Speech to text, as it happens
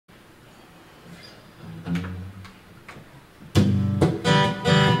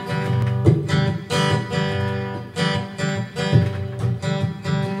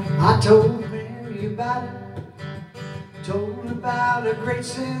told Mary about it, told her about a great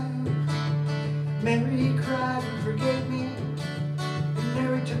sin. Mary cried and forgave me, and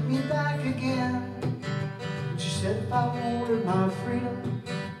Mary took me back again. And she said if I wanted my freedom,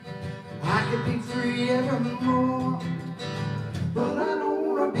 I could be free evermore. But I don't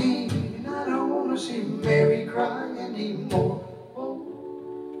wanna be, and I don't wanna see Mary cry anymore.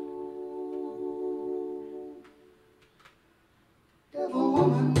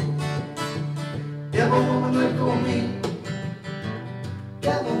 Devil woman, let go of me.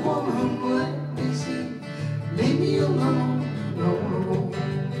 Devil woman, let me see. Leave me alone, I wanna go home.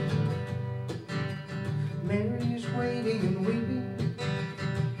 Mary is waiting and weeping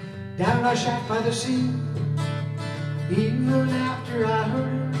down in our shack by the sea. Even after I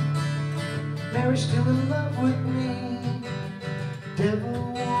hurt her, Mary's still in love with me.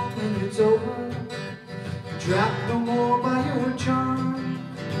 Devil woman, it's over. Trapped no more by your charm.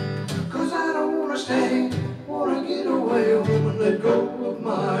 'Cause I don't wanna stay, wanna get away. Woman, let go of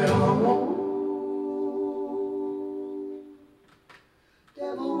my arm.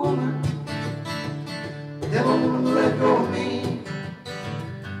 Devil woman, let go of me.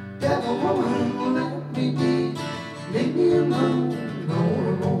 Devil woman, let me be. Leave me alone, I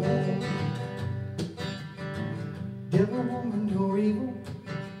wanna go home. Devil woman, you're evil,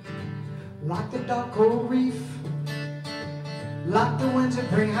 like the dark coral reef, like the winds that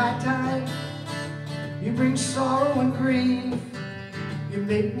bring high tide. You bring sorrow and grief. You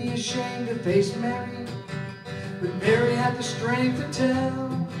made me ashamed to face Mary, but Mary had the strength to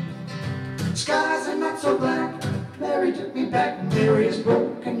tell. Skies are not so black, Mary took me back. Mary has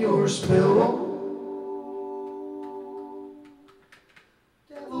broken your spell.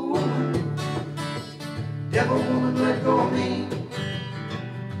 Devil woman, let go of me.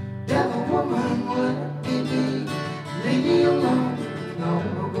 Devil woman, let me be. Leave me alone, I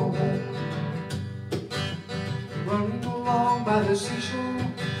wanna go home. Running along by the seashore,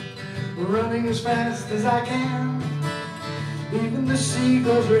 running as fast as I can. Even the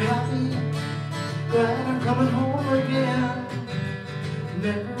seagulls are happy, glad I'm coming home again.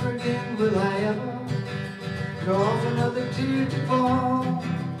 Never again will I ever cause another tear to fall.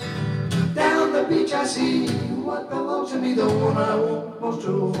 Down the beach I see what belongs to me, the one I want most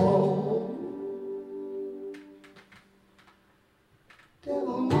of all.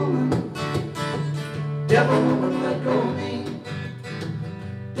 Devil woman, let go of me.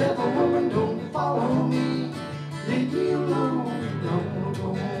 Devil woman, don't follow me. Leave me alone, I wanna go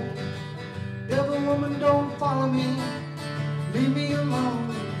home. Devil woman, don't follow me. Leave me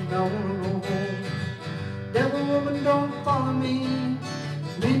alone, I wanna go home. Devil woman, don't follow me.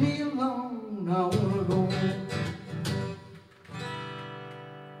 Leave me alone.